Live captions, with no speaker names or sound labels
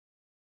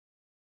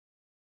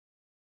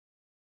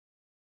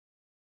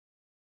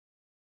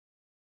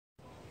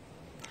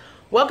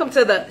Welcome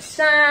to the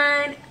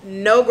Shine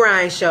No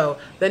Grind Show,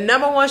 the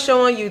 #1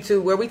 show on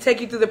YouTube where we take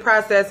you through the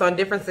process on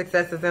different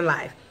successes in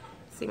life.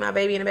 See my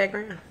baby in the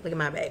background? Look at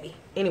my baby.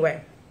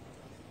 Anyway,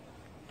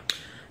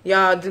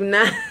 y'all do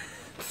not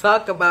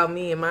talk about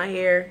me and my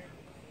hair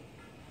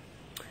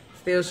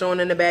still showing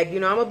in the back. You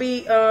know, I'm going to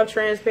be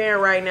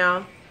transparent right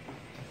now.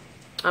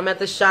 I'm at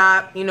the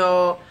shop. You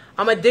know,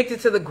 I'm addicted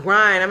to the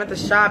grind. I'm at the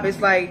shop.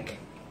 It's like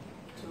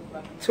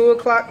 2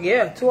 o'clock.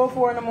 Yeah,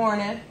 2:04 in the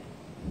morning.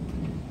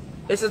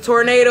 It's a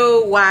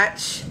tornado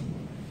watch.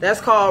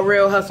 That's called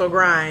real hustle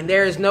grind.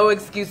 There is no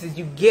excuses.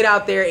 You get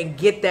out there and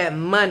get that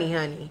money,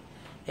 honey.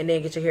 And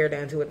then get your hair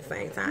done too at the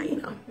same time, you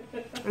know.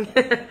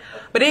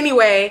 But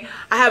anyway,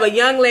 I have a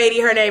young lady.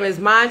 Her name is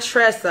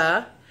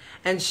Montressa.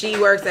 And she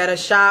works at a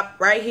shop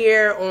right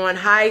here on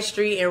High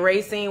Street in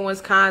Racine,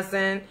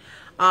 Wisconsin.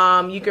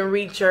 You can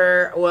reach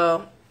her.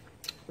 Well,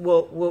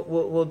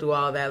 we'll do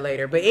all that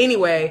later. But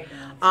anyway,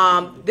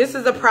 this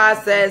is the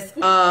process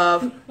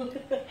of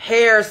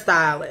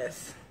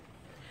hairstylists.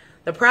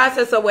 The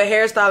process of what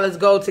hairstylists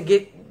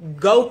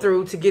go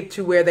through to get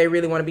to where they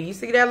really want to be. You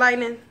see that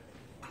lightning?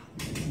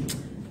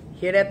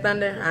 Hear that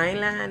thunder? I ain't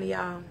lying to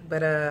y'all.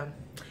 But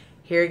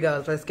here it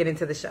goes. Let's get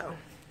into the show.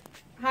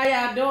 How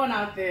y'all doing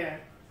out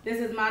there? This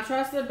is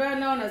Montressa, better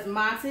known as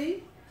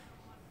Monty.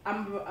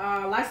 I'm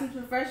a licensed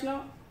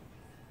professional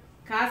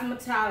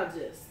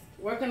cosmetologist.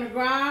 Working the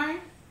grind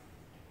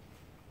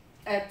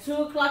at 2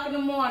 o'clock in the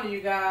morning,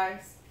 you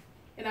guys.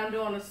 And I'm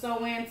doing a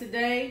sew-in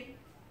today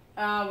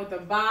with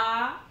a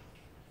bob.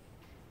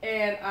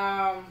 And,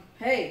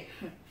 hey,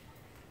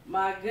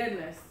 my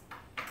goodness.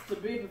 To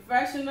be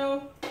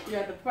professional, you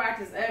have to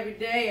practice every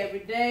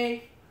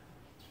day.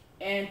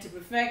 And to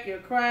perfect your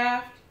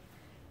craft,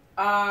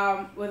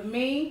 with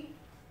me,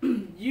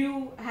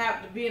 you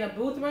have to be in a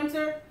booth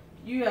renter.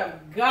 You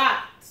have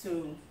got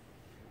to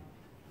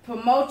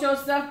promote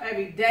yourself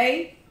every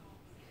day.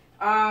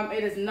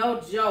 It is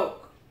no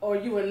joke, or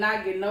you will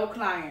not get no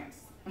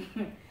clients.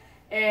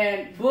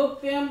 And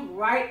book them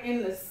right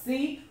in the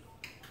seat.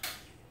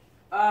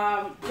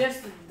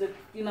 Just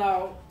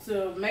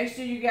to make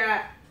sure you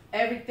got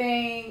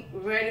everything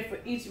ready for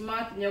each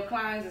month, and your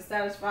clients are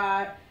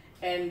satisfied,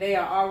 and they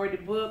are already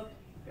booked.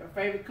 Your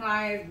favorite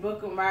clients,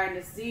 book them right in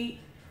the seat.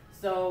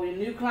 So when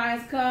new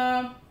clients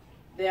come,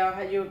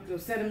 you'll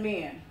set them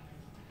in.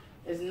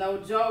 It's no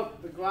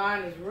joke. The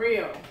grind is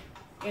real.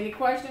 Any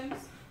questions?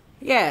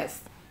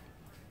 Yes.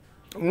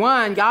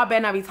 One, y'all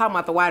better not be talking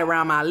about the white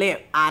around my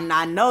lip.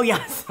 I know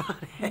y'all saw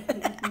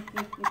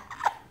that.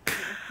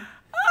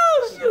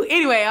 Oh, shoot.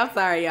 Anyway, I'm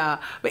sorry, y'all.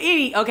 But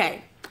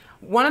okay.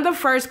 One of the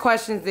first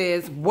questions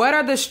is, what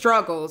are the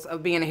struggles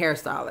of being a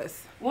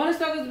hairstylist? One of the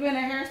struggles of being a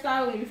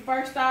hairstylist when you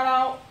first start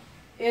out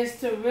is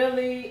to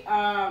really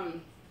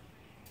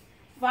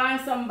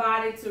find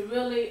somebody to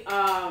really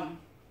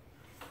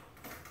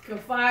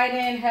confide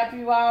in, help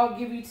you out,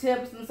 give you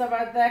tips and stuff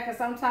like that. Because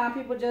sometimes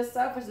people just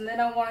selfish and they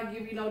don't want to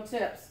give you no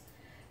tips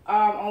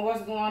on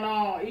what's going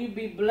on. You'd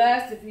be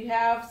blessed if you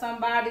have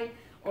somebody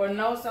or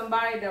know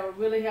somebody that will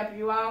really help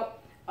you out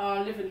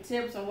on different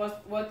tips on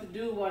what to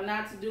do, what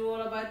not to do,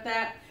 all about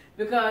that.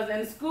 Because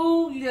in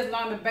school, you just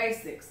learn the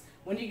basics.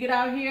 When you get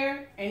out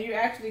here and you're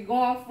actually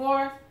going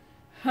forth,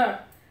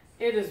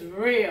 it is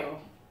real.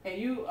 And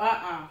you,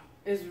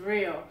 it's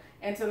real.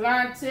 And to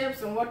learn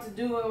tips and what to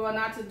do and what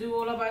not to do,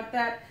 all about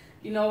that,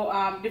 you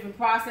know, different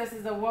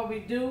processes of what we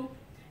do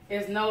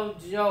is no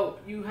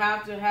joke. You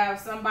have to have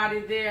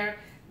somebody there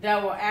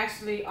that will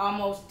actually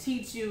almost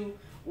teach you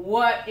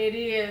what it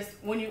is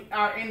when you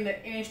are in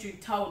the industry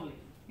totally,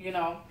 you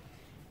know.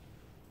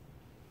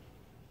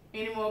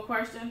 Any more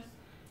questions?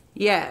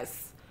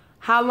 Yes.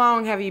 How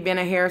long have you been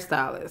a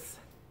hairstylist?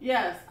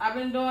 Yes, I've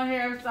been doing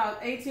hair since I was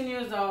 18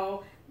 years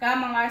old. Got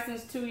my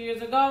license 2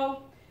 years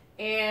ago.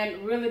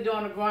 And really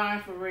doing the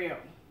grind for real.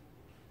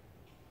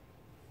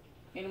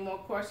 Any more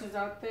questions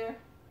out there?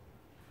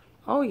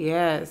 Oh,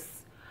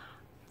 yes.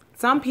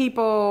 Some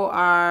people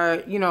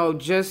are, you know,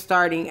 just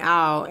starting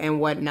out and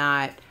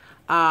whatnot.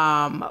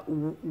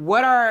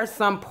 What are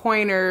some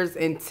pointers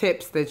and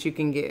tips that you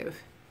can give?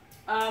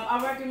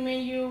 I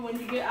recommend you, when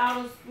you get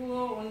out of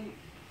school,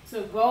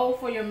 to go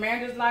for your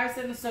manager's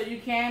license so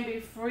you can be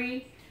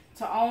free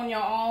to own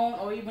your own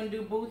or even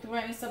do booth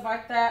rent and stuff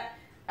like that.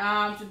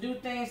 To do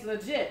things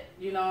legit,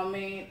 you know what I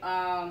mean?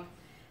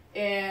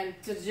 And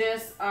to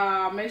just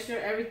make sure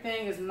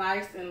everything is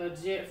nice and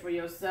legit for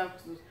yourself.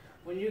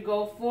 When you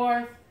go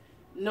forth,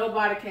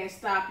 nobody can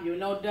stop you.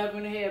 No devil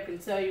in the hell can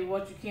tell you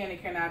what you can and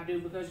cannot do,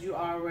 because you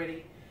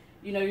already,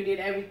 you know, you did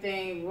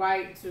everything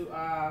right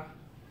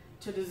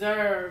to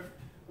deserve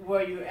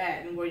where you're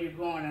at and where you're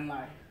going in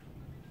life.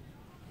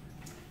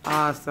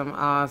 Awesome,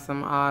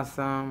 awesome,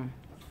 awesome.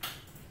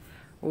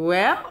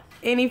 Well,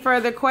 any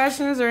further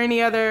questions or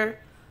any other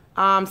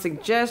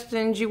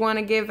suggestions you want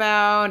to give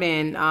out?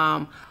 And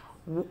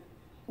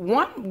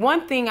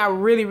one thing I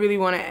really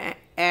want to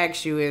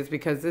ask you is,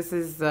 because this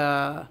is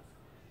the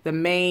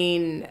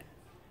main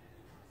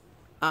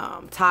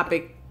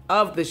topic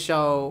of the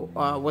show,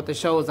 what the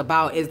show is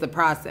about, is the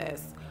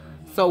process.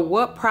 So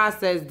what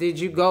process did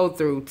you go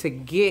through to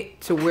get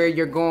to where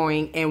you're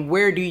going, and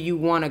where do you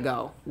want to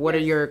go? What are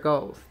your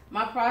goals?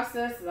 My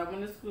process is I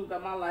went to school,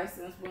 got my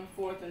license, went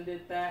forth and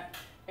did that.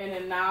 And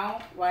then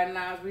right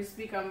now as we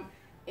speak, I'm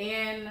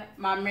in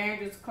my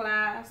manager's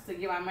class to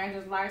get my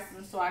manager's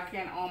license so I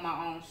can own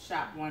my own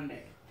shop one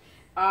day.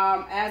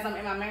 As I'm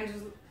in my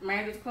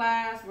manager's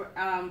class,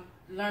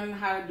 learning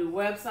how to do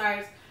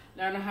websites,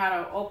 learning how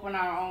to open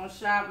our own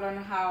shop,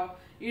 learning how,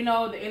 you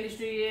know, the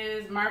industry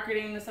is,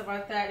 marketing and stuff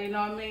like that, you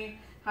know what I mean?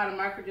 How to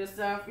market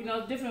yourself, you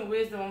know, different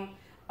wisdom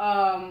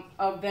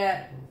of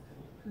that,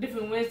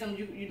 different wisdom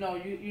you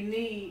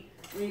need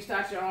when you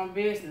start your own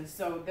business.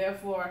 So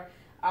therefore,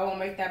 I won't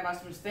make that much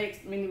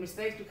many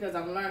mistakes because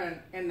I'm learning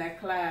in that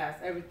class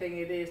everything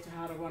it is to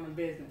how to run a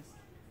business.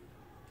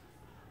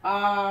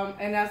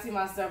 And I see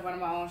myself running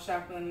my own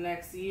shop in the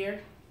next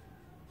year,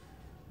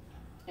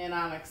 and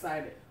I'm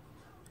excited.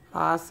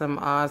 Awesome,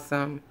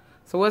 awesome.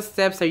 So what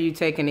steps are you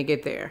taking to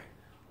get there?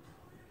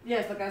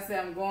 Yes, like I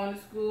said, I'm going to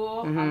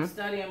school. I'm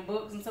studying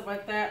books and stuff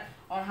like that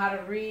on how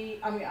to read.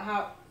 I mean,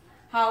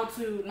 how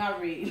to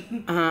not read.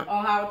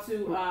 On how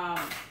to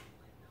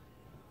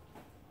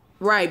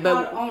right, but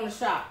how to own a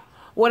shop.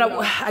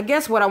 I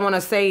guess what I want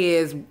to say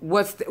is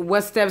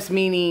what steps,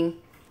 meaning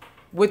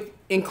with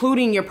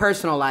including your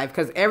personal life,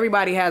 because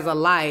everybody has a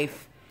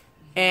life,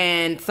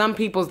 and some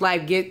people's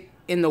life get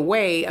in the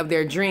way of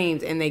their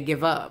dreams and they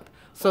give up.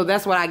 So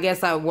that's what I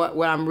guess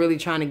what I'm really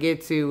trying to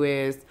get to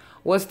is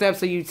what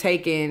steps are you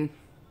taking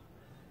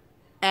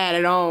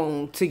added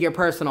on to your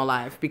personal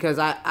life? Because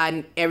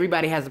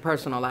everybody has a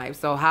personal life.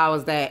 So how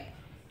is that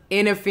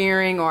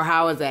interfering, or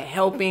how is that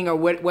helping, or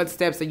what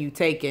steps are you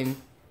taking?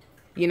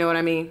 You know what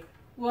I mean?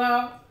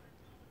 Well,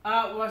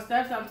 what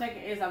steps I'm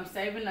taking is I'm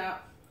saving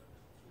up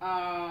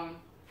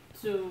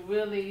to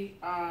really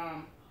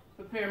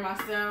prepare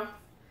myself.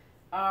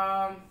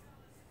 And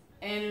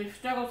if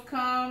struggles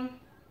come,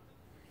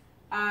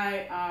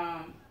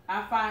 I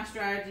find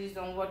strategies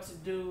on what to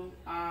do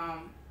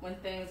when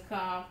things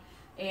come.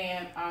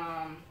 And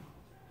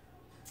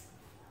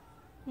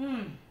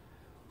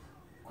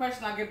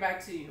question, I'll get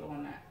back to you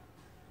on that.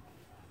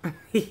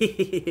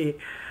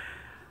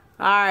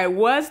 All right,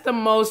 what's the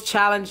most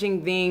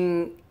challenging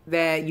thing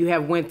that you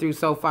have went through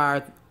so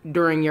far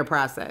during your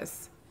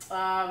process?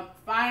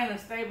 Finding a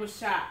stable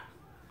shop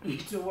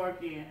to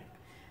work in.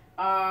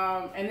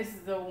 And this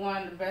is the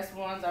best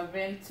ones I've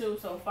been to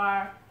so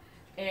far.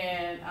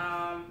 And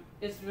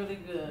it's really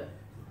good.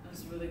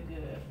 It's really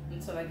good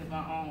until I get my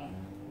own.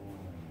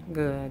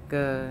 Good,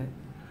 good.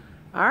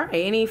 All right,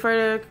 any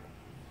further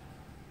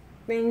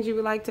things you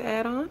would like to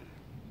add on?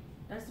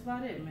 That's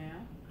about it,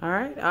 ma'am. All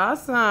right,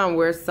 awesome.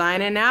 We're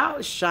signing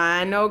out.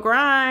 Shine, no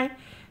grind.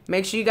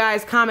 Make sure you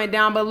guys comment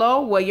down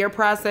below what your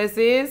process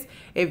is.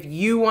 If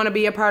you want to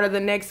be a part of the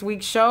next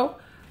week's show,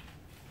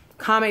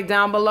 comment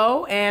down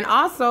below. And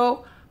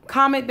also,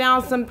 comment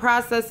down some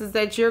processes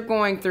that you're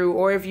going through,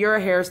 or if you're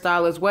a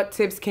hairstylist, what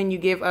tips can you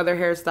give other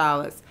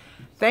hairstylists?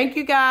 Thank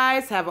you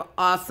guys. Have an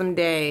awesome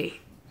day.